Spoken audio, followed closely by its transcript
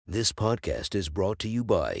This podcast is brought to you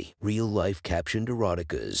by Real Life Captioned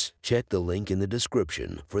Eroticas. Check the link in the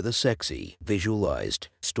description for the sexy, visualized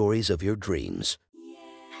stories of your dreams.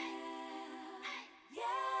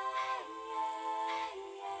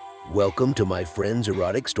 Welcome to my friend's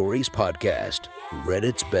Erotic Stories podcast,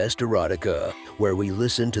 Reddit's Best Erotica, where we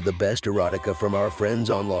listen to the best erotica from our friends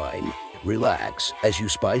online. Relax as you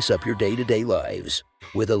spice up your day-to-day lives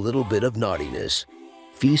with a little bit of naughtiness.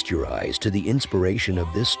 Feast your eyes to the inspiration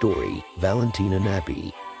of this story, Valentina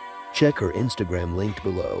Nappi. Check her Instagram linked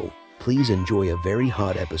below. Please enjoy a very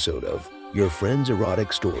hot episode of Your Friend's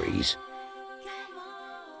Erotic Stories.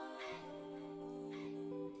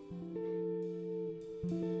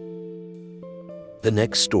 The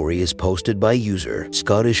next story is posted by user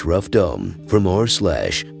Scottish Rough Dumb from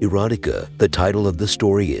r/erotica. The title of the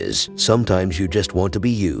story is Sometimes You Just Want to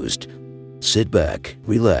Be Used. Sit back,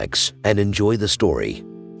 relax, and enjoy the story.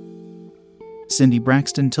 Cindy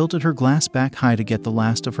Braxton tilted her glass back high to get the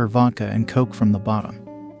last of her vodka and Coke from the bottom.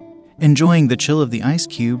 Enjoying the chill of the ice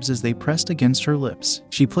cubes as they pressed against her lips,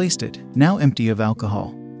 she placed it, now empty of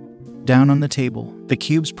alcohol, down on the table. The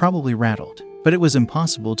cubes probably rattled, but it was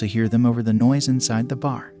impossible to hear them over the noise inside the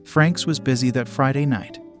bar. Frank's was busy that Friday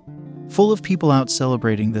night, full of people out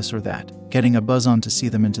celebrating this or that, getting a buzz on to see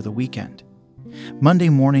them into the weekend. Monday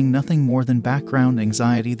morning, nothing more than background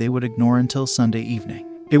anxiety they would ignore until Sunday evening.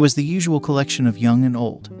 It was the usual collection of young and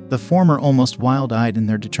old, the former almost wild-eyed in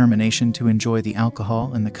their determination to enjoy the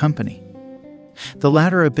alcohol and the company, the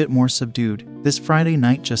latter a bit more subdued. This Friday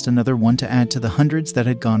night just another one to add to the hundreds that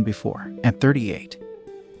had gone before. At 38,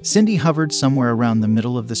 Cindy hovered somewhere around the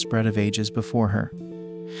middle of the spread of ages before her.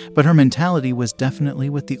 But her mentality was definitely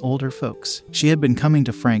with the older folks. She had been coming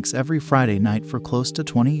to Frank's every Friday night for close to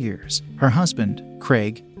 20 years. Her husband,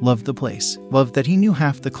 Craig, loved the place, loved that he knew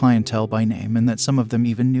half the clientele by name and that some of them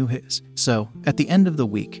even knew his. So, at the end of the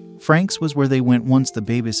week, Frank's was where they went once the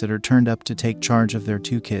babysitter turned up to take charge of their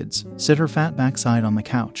two kids, sit her fat backside on the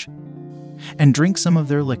couch, and drink some of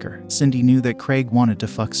their liquor. Cindy knew that Craig wanted to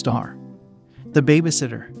fuck Star. The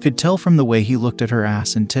babysitter could tell from the way he looked at her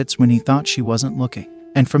ass and tits when he thought she wasn't looking.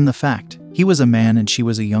 And from the fact he was a man and she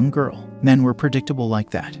was a young girl. Men were predictable like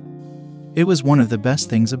that. It was one of the best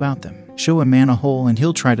things about them. Show a man a hole and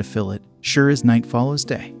he'll try to fill it, sure as night follows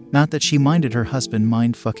day. Not that she minded her husband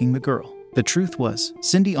mind fucking the girl. The truth was,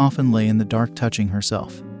 Cindy often lay in the dark touching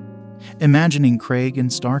herself, imagining Craig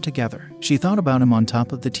and Star together. She thought about him on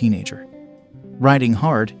top of the teenager, riding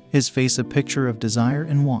hard, his face a picture of desire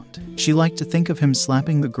and want. She liked to think of him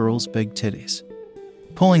slapping the girl's big titties,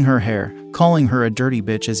 pulling her hair, calling her a dirty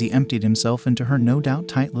bitch as he emptied himself into her no doubt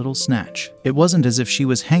tight little snatch. It wasn't as if she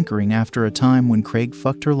was hankering after a time when Craig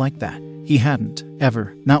fucked her like that. He hadn't,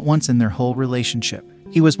 ever, not once in their whole relationship.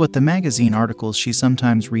 He was what the magazine articles she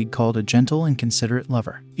sometimes read called a gentle and considerate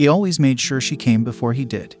lover. He always made sure she came before he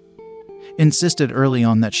did. Insisted early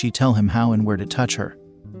on that she tell him how and where to touch her.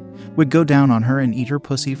 Would go down on her and eat her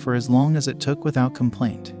pussy for as long as it took without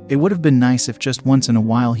complaint. It would have been nice if just once in a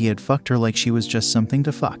while he had fucked her like she was just something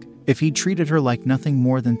to fuck. If he'd treated her like nothing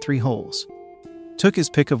more than 3 holes. Took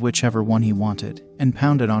his pick of whichever one he wanted, and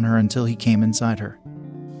pounded on her until he came inside her.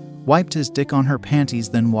 Wiped his dick on her panties,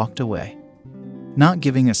 then walked away. Not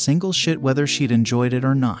giving a single shit whether she'd enjoyed it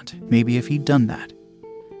or not. Maybe if he'd done that,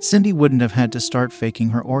 Cindy wouldn't have had to start faking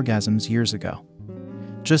her orgasms years ago,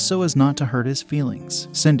 just so as not to hurt his feelings.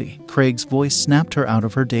 Cindy, Craig's voice snapped her out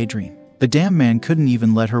of her daydream. The damn man couldn't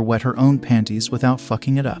even let her wet her own panties without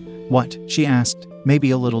fucking it up. What? She asked,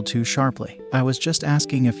 maybe a little too sharply. I was just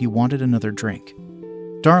asking if you wanted another drink.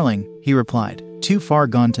 Darling, he replied, too far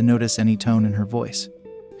gone to notice any tone in her voice.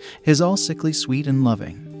 His all sickly sweet and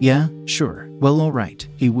loving. Yeah, sure. Well, all right,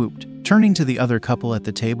 he whooped, turning to the other couple at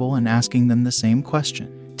the table and asking them the same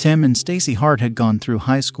question. Tim and Stacy Hart had gone through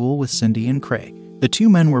high school with Cindy and Craig. The two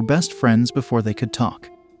men were best friends before they could talk.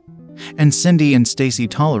 And Cindy and Stacy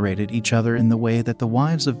tolerated each other in the way that the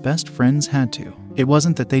wives of best friends had to. It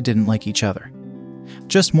wasn't that they didn't like each other,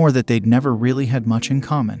 just more that they'd never really had much in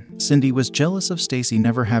common. Cindy was jealous of Stacy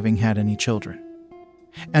never having had any children,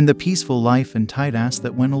 and the peaceful life and tight ass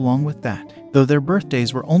that went along with that. Though their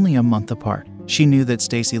birthdays were only a month apart, she knew that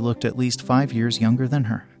Stacy looked at least 5 years younger than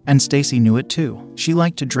her. And Stacy knew it too. She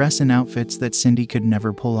liked to dress in outfits that Cindy could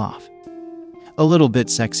never pull off. A little bit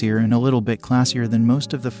sexier and a little bit classier than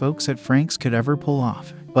most of the folks at Frank's could ever pull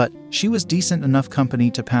off. But she was decent enough company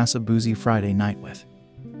to pass a boozy Friday night with,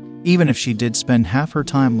 even if she did spend half her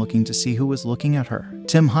time looking to see who was looking at her.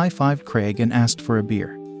 Tim high-fived Craig and asked for a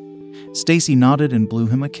beer. Stacy nodded and blew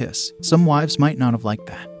him a kiss. Some wives might not have liked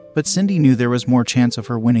that. But Cindy knew there was more chance of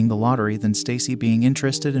her winning the lottery than Stacy being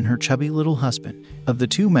interested in her chubby little husband. Of the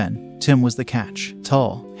two men, Tim was the catch.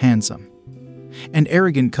 Tall, handsome, and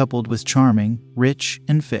arrogant, coupled with charming, rich,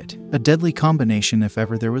 and fit. A deadly combination if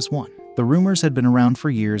ever there was one. The rumors had been around for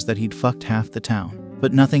years that he'd fucked half the town,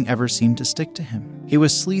 but nothing ever seemed to stick to him. He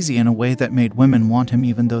was sleazy in a way that made women want him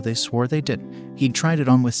even though they swore they didn't. He'd tried it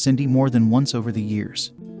on with Cindy more than once over the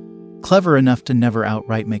years. Clever enough to never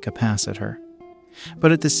outright make a pass at her,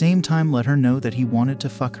 but at the same time let her know that he wanted to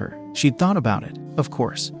fuck her. She'd thought about it, of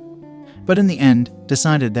course, but in the end,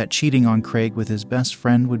 decided that cheating on Craig with his best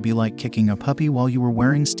friend would be like kicking a puppy while you were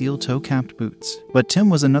wearing steel toe-capped boots. But Tim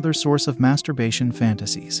was another source of masturbation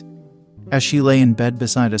fantasies. As she lay in bed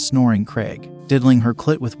beside a snoring Craig, diddling her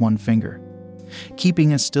clit with one finger,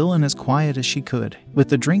 keeping as still and as quiet as she could. With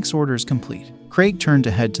the drinks orders complete, Craig turned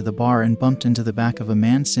to head to the bar and bumped into the back of a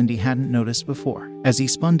man Cindy hadn't noticed before. As he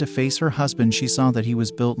spun to face her husband, she saw that he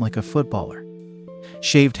was built like a footballer.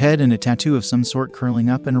 Shaved head and a tattoo of some sort curling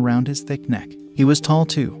up and around his thick neck. He was tall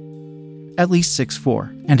too, at least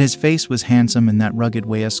 6'4", and his face was handsome in that rugged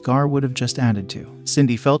way a scar would have just added to.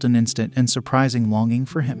 Cindy felt an instant and surprising longing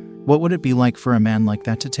for him. What would it be like for a man like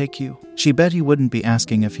that to take you? She bet he wouldn't be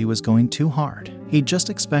asking if he was going too hard. He'd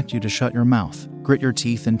just expect you to shut your mouth, grit your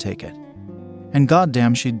teeth, and take it. And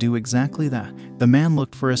goddamn, she'd do exactly that. The man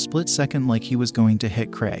looked for a split second like he was going to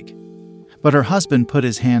hit Craig, but her husband put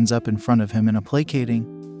his hands up in front of him in a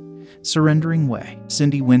placating, surrendering way.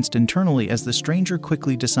 Cindy winced internally as the stranger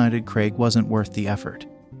quickly decided Craig wasn't worth the effort,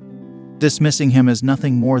 dismissing him as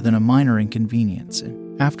nothing more than a minor inconvenience,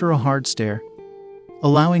 and, after a hard stare,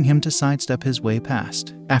 allowing him to sidestep his way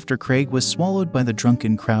past. After Craig was swallowed by the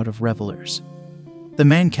drunken crowd of revelers, the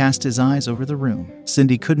man cast his eyes over the room.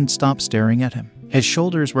 Cindy couldn't stop staring at him. His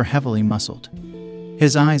shoulders were heavily muscled,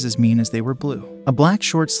 his eyes as mean as they were blue. A black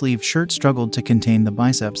short-sleeved shirt struggled to contain the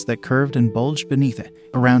biceps that curved and bulged beneath it.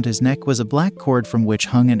 Around his neck was a black cord from which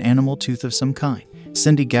hung an animal tooth of some kind.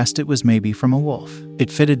 Cindy guessed it was maybe from a wolf. It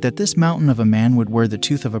fitted that this mountain of a man would wear the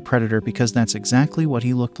tooth of a predator because that's exactly what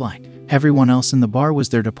he looked like. Everyone else in the bar was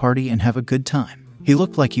there to party and have a good time. He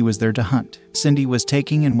looked like he was there to hunt. Cindy was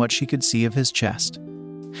taking in what she could see of his chest,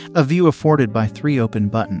 a view afforded by 3 open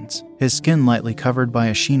buttons, his skin lightly covered by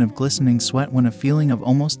a sheen of glistening sweat when a feeling of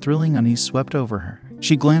almost thrilling unease swept over her.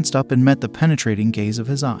 She glanced up and met the penetrating gaze of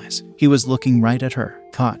his eyes. He was looking right at her.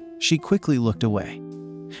 Caught, she quickly looked away,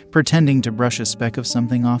 pretending to brush a speck of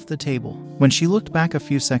something off the table. When she looked back a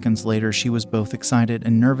few seconds later, she was both excited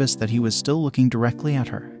and nervous that he was still looking directly at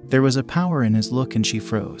her. There was a power in his look and she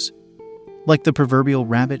froze, like the proverbial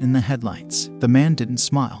rabbit in the headlights. The man didn't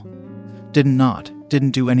smile, didn't nod,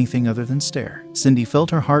 didn't do anything other than stare. Cindy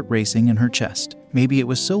felt her heart racing in her chest. Maybe it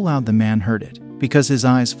was so loud the man heard it, because his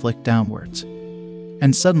eyes flicked downwards,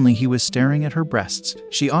 and suddenly he was staring at her breasts.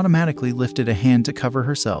 She automatically lifted a hand to cover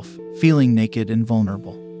herself, feeling naked and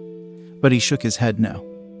vulnerable. But he shook his head no.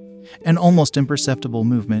 An almost imperceptible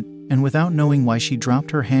movement, and without knowing why, she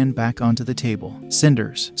dropped her hand back onto the table.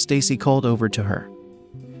 Cinders, Stacy called over to her,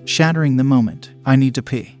 shattering the moment. I need to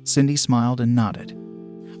pee. Cindy smiled and nodded,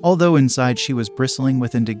 although inside she was bristling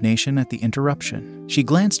with indignation at the interruption. She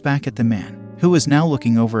glanced back at the man, who was now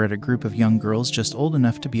looking over at a group of young girls just old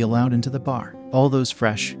enough to be allowed into the bar. All those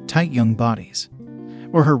fresh, tight young bodies,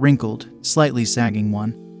 or her wrinkled, slightly sagging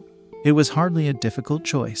one. It was hardly a difficult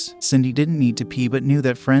choice. Cindy didn't need to pee but knew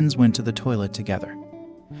that friends went to the toilet together.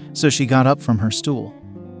 So she got up from her stool,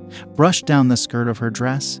 brushed down the skirt of her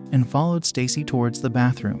dress, and followed Stacy towards the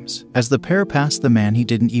bathrooms. As the pair passed the man, he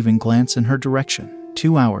didn't even glance in her direction.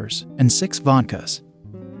 2 hours and 6 vodkas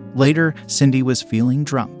later, Cindy was feeling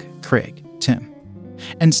drunk. Craig, Tim,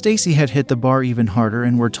 and Stacy had hit the bar even harder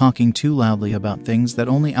and were talking too loudly about things that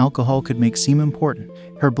only alcohol could make seem important.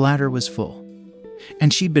 Her bladder was full,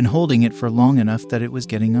 and she'd been holding it for long enough that it was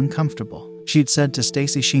getting uncomfortable. She'd said to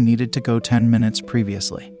Stacy she needed to go 10 minutes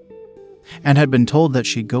previously, and had been told that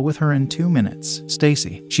she'd go with her in 2 minutes.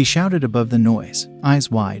 Stacy, she shouted above the noise, eyes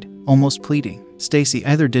wide, almost pleading. Stacy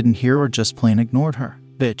either didn't hear or just plain ignored her.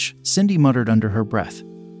 Bitch, Cindy muttered under her breath,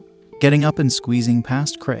 getting up and squeezing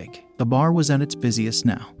past Craig. The bar was at its busiest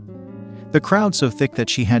now, the crowd so thick that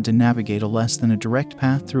she had to navigate a less than a direct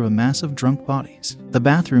path through a mass of drunk bodies. The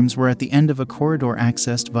bathrooms were at the end of a corridor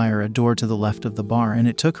accessed via a door to the left of the bar, and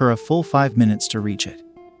it took her a full 5 minutes to reach it,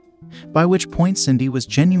 by which point Cindy was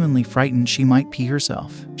genuinely frightened she might pee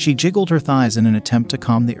herself. She jiggled her thighs in an attempt to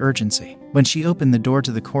calm the urgency. When she opened the door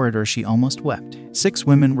to the corridor, she almost wept. 6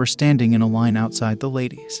 women were standing in a line outside the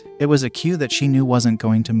ladies. It was a cue that she knew wasn't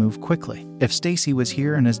going to move quickly. If Stacy was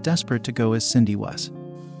here and as desperate to go as Cindy was,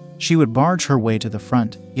 she would barge her way to the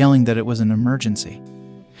front, yelling that it was an emergency,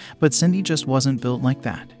 But Cindy just wasn't built like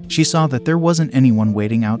that. She saw that there wasn't anyone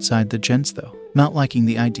waiting outside the gents though, not liking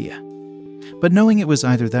the idea. But knowing it was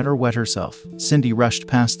either that or wet herself, Cindy rushed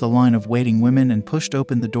past the line of waiting women and pushed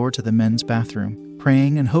open the door to the men's bathroom,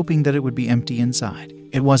 praying and hoping that it would be empty inside.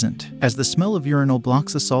 It wasn't, as the smell of urinal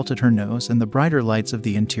blocks assaulted her nose and the brighter lights of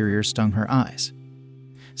the interior stung her eyes.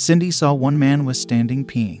 Cindy saw one man was standing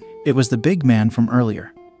peeing. It was the big man from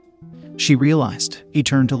earlier. She realized. He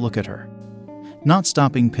turned to look at her. Not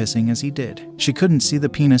stopping pissing as he did, she couldn't see the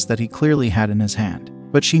penis that he clearly had in his hand,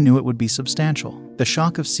 but she knew it would be substantial. The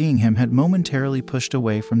shock of seeing him had momentarily pushed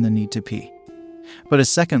away from the need to pee. But a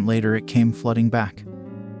second later it came flooding back.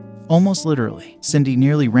 Almost literally, Cindy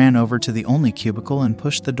nearly ran over to the only cubicle and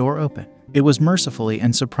pushed the door open. It was mercifully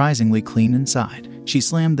and surprisingly clean inside. She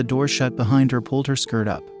slammed the door shut behind her, pulled her skirt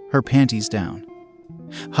up, her panties down,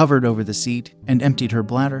 hovered over the seat, and emptied her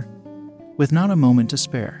bladder. With not a moment to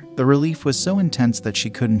spare, the relief was so intense that she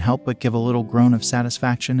couldn't help but give a little groan of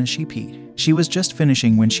satisfaction as she peed. She was just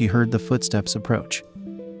finishing when she heard the footsteps approach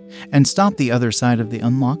and stop the other side of the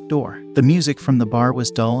unlocked door. The music from the bar was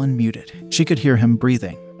dull and muted. She could hear him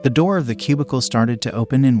breathing. The door of the cubicle started to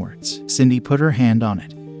open inwards. Cindy put her hand on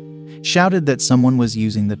it, shouted that someone was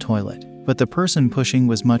using the toilet, but the person pushing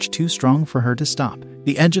was much too strong for her to stop.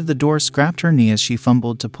 The edge of the door scraped her knee as she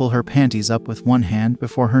fumbled to pull her panties up with one hand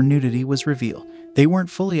before her nudity was revealed. They weren't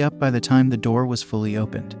fully up by the time the door was fully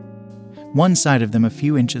opened. One side of them a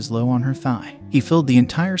few inches low on her thigh. He filled the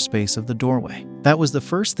entire space of the doorway. That was the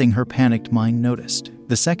first thing her panicked mind noticed.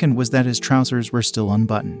 The second was that his trousers were still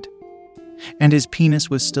unbuttoned. And his penis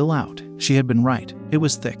was still out. She had been right. It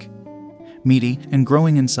was thick, meaty, and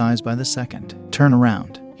growing in size by the second. "Turn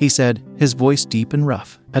around," he said, his voice deep and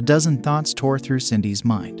rough. A dozen thoughts tore through Cindy's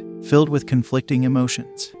mind, filled with conflicting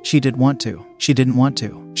emotions. She did want to. She didn't want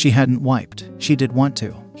to. She hadn't wiped. She did want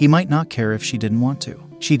to. He might not care if she didn't want to.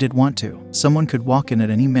 She did want to. Someone could walk in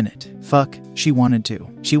at any minute. Fuck, she wanted to.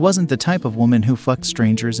 She wasn't the type of woman who fucked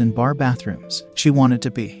strangers in bar bathrooms. She wanted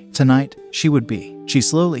to be. Tonight, she would be. She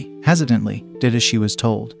slowly, hesitantly, did as she was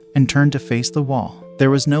told, and turned to face the wall.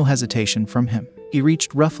 There was no hesitation from him. He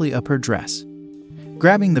reached roughly up her dress,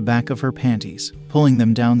 grabbing the back of her panties, pulling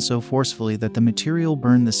them down so forcefully that the material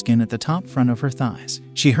burned the skin at the top front of her thighs.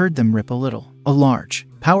 She heard them rip a little. A large,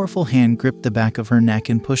 powerful hand gripped the back of her neck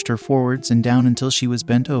and pushed her forwards and down until she was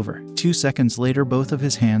bent over. 2 seconds later, both of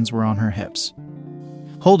his hands were on her hips,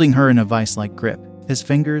 holding her in a vice-like grip, his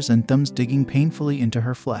fingers and thumbs digging painfully into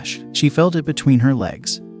her flesh. She felt it between her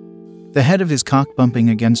legs, the head of his cock bumping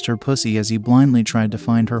against her pussy as he blindly tried to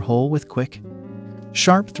find her hole with quick,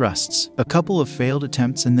 sharp thrusts. A couple of failed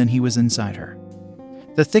attempts and then he was inside her.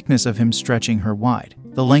 The thickness of him stretching her wide,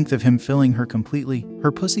 the length of him filling her completely,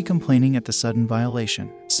 her pussy complaining at the sudden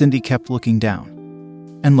violation. Cindy kept looking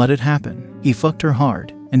down and let it happen. He fucked her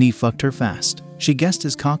hard, and he fucked her fast. She guessed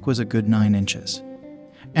his cock was a good 9 inches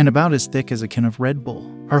and about as thick as a can of Red Bull.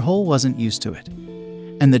 Her hole wasn't used to it,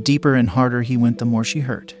 and the deeper and harder he went, the more she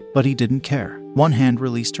hurt. But he didn't care. One hand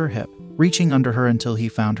released her hip, reaching under her until he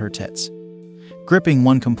found her tits, gripping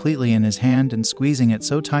one completely in his hand and squeezing it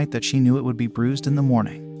so tight that she knew it would be bruised in the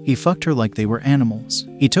morning. He fucked her like they were animals.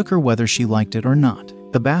 He took her whether she liked it or not.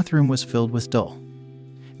 The bathroom was filled with dull,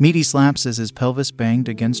 meaty slaps as his pelvis banged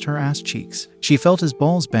against her ass cheeks. She felt his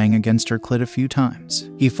balls bang against her clit a few times.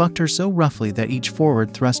 He fucked her so roughly that each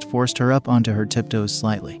forward thrust forced her up onto her tiptoes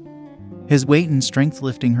slightly, his weight and strength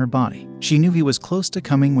lifting her body. She knew he was close to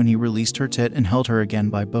coming when he released her tit and held her again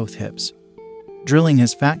by both hips, drilling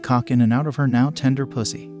his fat cock in and out of her now tender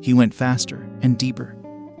pussy. He went faster and deeper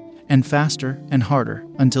and faster and harder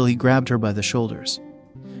until he grabbed her by the shoulders,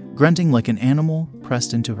 grunting like an animal,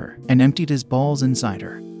 pressed into her, and emptied his balls inside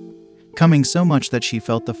her, coming so much that she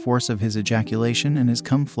felt the force of his ejaculation and his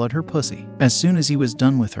cum flood her pussy. As soon as he was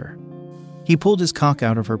done with her, he pulled his cock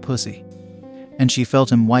out of her pussy, and she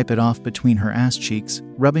felt him wipe it off between her ass cheeks,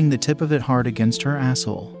 rubbing the tip of it hard against her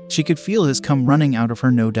asshole. She could feel his cum running out of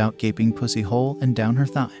her no doubt gaping pussy hole and down her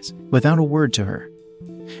thighs. Without a word to her,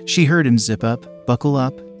 she heard him zip up, buckle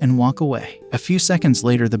up, and walk away. A few seconds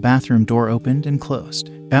later, the bathroom door opened and closed.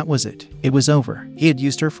 That was it. It was over. He had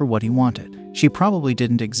used her for what he wanted. She probably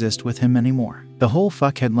didn't exist with him anymore. The whole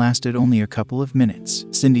fuck had lasted only a couple of minutes.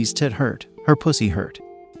 Cindy's tit hurt. Her pussy hurt.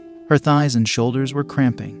 Her thighs and shoulders were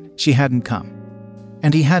cramping. She hadn't come,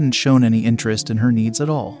 and he hadn't shown any interest in her needs at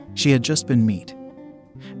all. She had just been meat,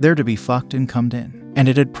 there to be fucked and cummed in. And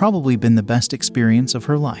it had probably been the best experience of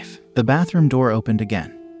her life. The bathroom door opened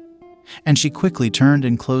again, and she quickly turned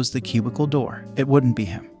and closed the cubicle door. It wouldn't be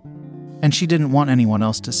him, and she didn't want anyone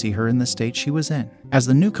else to see her in the state she was in. As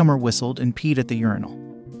the newcomer whistled and peed at the urinal,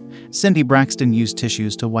 Cindy Braxton used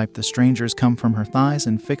tissues to wipe the stranger's cum from her thighs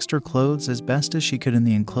and fixed her clothes as best as she could in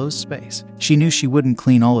the enclosed space. She knew she wouldn't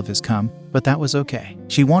clean all of his cum, but that was okay.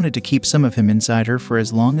 She wanted to keep some of him inside her for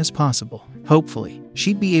as long as possible. Hopefully,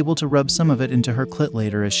 she'd be able to rub some of it into her clit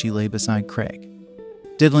later as she lay beside Craig,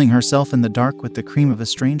 diddling herself in the dark with the cream of a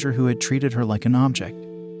stranger who had treated her like an object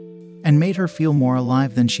and made her feel more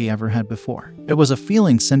alive than she ever had before. It was a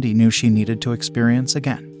feeling Cindy knew she needed to experience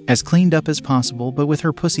again. As cleaned up as possible, but with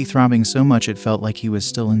her pussy throbbing so much it felt like he was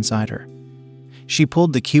still inside her. She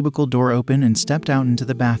pulled the cubicle door open and stepped out into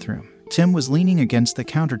the bathroom. Tim was leaning against the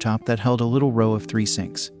countertop that held a little row of 3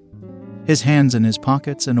 sinks, his hands in his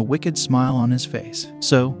pockets and a wicked smile on his face.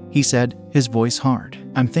 "So," he said, his voice hard,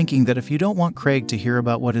 "I'm thinking that if you don't want Craig to hear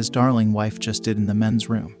about what his darling wife just did in the men's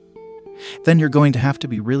room, then you're going to have to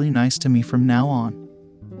be really nice to me from now on.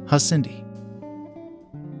 Huh, Cindy?"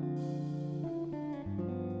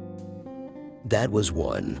 That was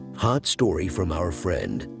one hot story from our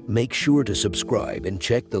friend. Make sure to subscribe and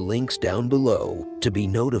check the links down below to be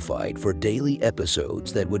notified for daily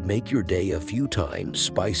episodes that would make your day a few times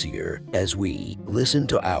spicier as we listen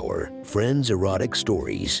to our friends' erotic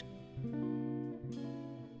stories.